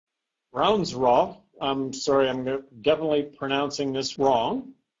Roundsraw. I'm sorry, I'm definitely pronouncing this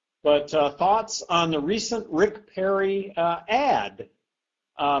wrong. But thoughts on the recent Rick Perry ad?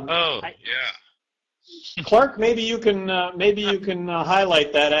 Yeah. Clarke, maybe you can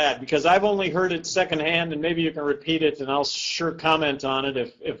highlight that ad, because I've only heard it secondhand, and maybe you can repeat it, and I'll sure comment on it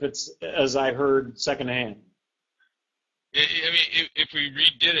if it's as I heard secondhand. I mean, if we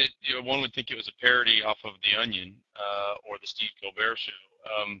redid it, one would think it was a parody off of The Onion or the Steve Colbert Show.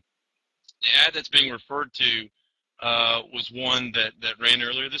 The ad that's being referred to was one that ran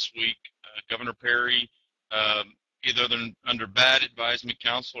earlier this week. Governor Perry, either under bad advisement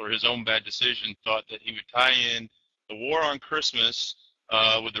counsel or his own bad decision, thought that he would tie in the war on Christmas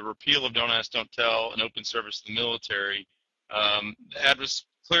with the repeal of Don't Ask, Don't Tell and open service to the military. The ad was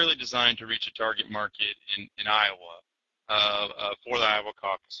clearly designed to reach a target market in Iowa for the Iowa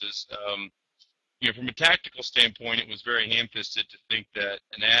caucuses. From a tactical standpoint, it was very ham-fisted to think that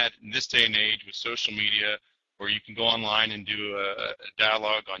an ad in this day and age with social media, where you can go online and do a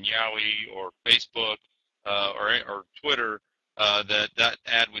dialogue on Yowie or Facebook or Twitter, that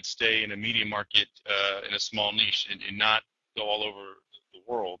ad would stay in a media market in a small niche and not go all over the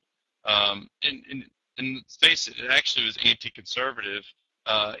world. And let's face it, it actually was anti-conservative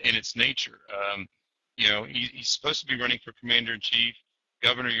in its nature. He's supposed to be running for commander-in-chief.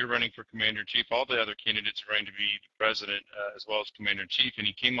 Governor, you're running for commander-in-chief. All the other candidates are going to be the president as well as commander-in-chief, and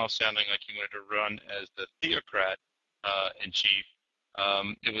he came off sounding like he wanted to run as the theocrat in chief.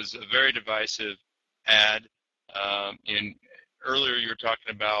 It was a very divisive ad. And earlier you were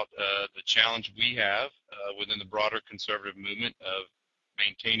talking about the challenge we have within the broader conservative movement of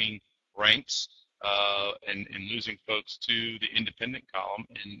maintaining ranks and losing folks to the independent column.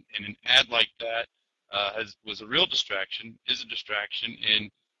 And an ad like that was a real distraction, is a distraction, and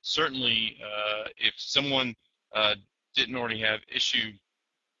certainly if someone didn't already have issue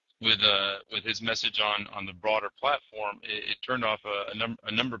with his message on the broader platform, it turned off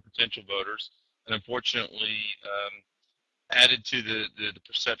a number of potential voters, and unfortunately added to the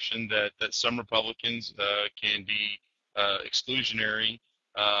perception that some Republicans can be exclusionary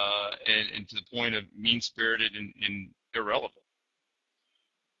and to the point of mean-spirited and irrelevant.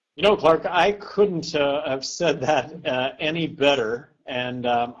 Clarke, I couldn't have said that any better, and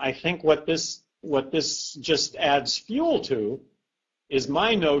I think what this just adds fuel to is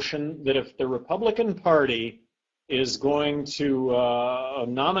my notion that if the Republican Party is going to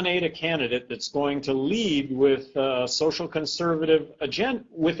nominate a candidate that's going to lead with a social conservative agenda,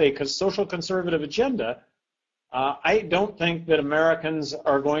 I don't think that Americans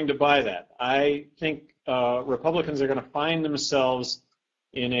are going to buy that. I think Republicans are going to find themselves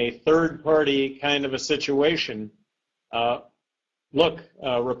in a third-party kind of a situation.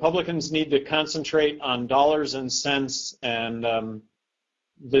 Republicans need to concentrate on dollars and cents, and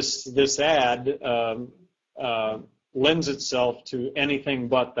this ad lends itself to anything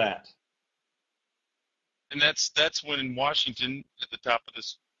but that. And that's when in Washington, at the top of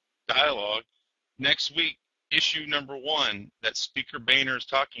this dialogue, next week, issue number one that Speaker Boehner is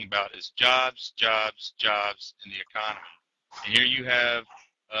talking about is jobs, jobs, jobs, and the economy. And here you have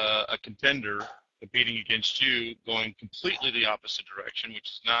a contender competing against you going completely the opposite direction, which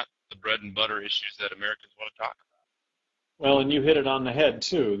is not the bread and butter issues that Americans want to talk about. Well, and you hit it on the head,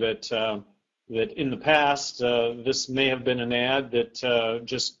 too, that in the past, this may have been an ad that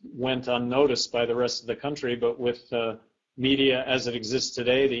just went unnoticed by the rest of the country, but with media as it exists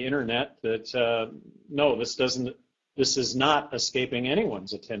today, the internet, that no, this is not escaping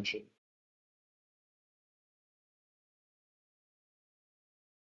anyone's attention.